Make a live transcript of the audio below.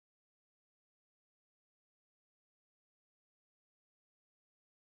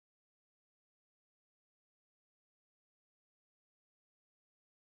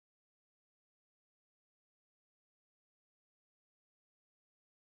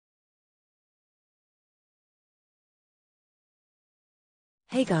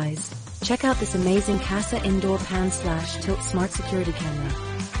Hey guys, check out this amazing Kasa Indoor Pan/Tilt Smart Security Camera.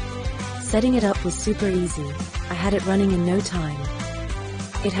 Setting it up was super easy. I had it running in no time.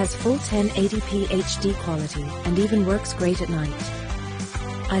 It has full 1080p HD quality and even works great at night.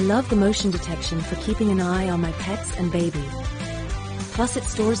 I love the motion detection for keeping an eye on my pets and baby. Plus it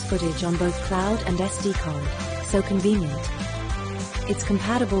stores footage on both cloud and SD card, so convenient. It's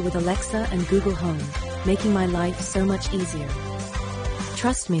compatible with Alexa and Google Home, making my life so much easier.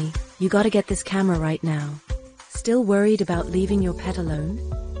 Trust me, you gotta get this camera right now. Still worried about leaving your pet alone?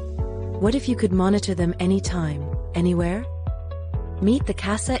 What if you could monitor them anytime, anywhere? Meet the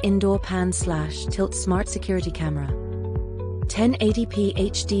Kasa Indoor Pan/Tilt Smart Security Camera. 1080p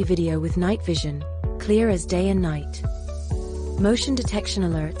HD video with night vision, clear as day and night. Motion detection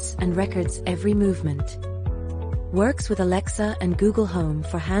alerts and records every movement. Works with Alexa and Google Home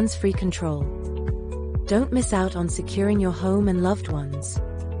for hands-free control. Don't miss out on securing your home and loved ones.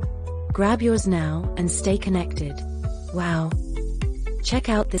 Grab yours now and stay connected. Wow! Check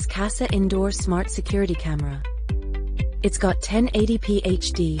out this Kasa Indoor Smart Security Camera. It's got 1080p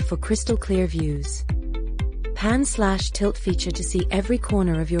HD for crystal clear views. Pan/Tilt feature to see every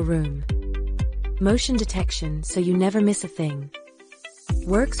corner of your room. Motion detection so you never miss a thing.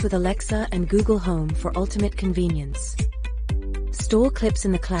 Works with Alexa and Google Home for ultimate convenience. Store clips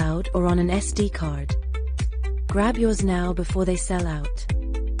in the cloud or on an SD card. Grab yours now before they sell out.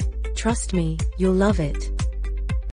 Trust me, you'll love it.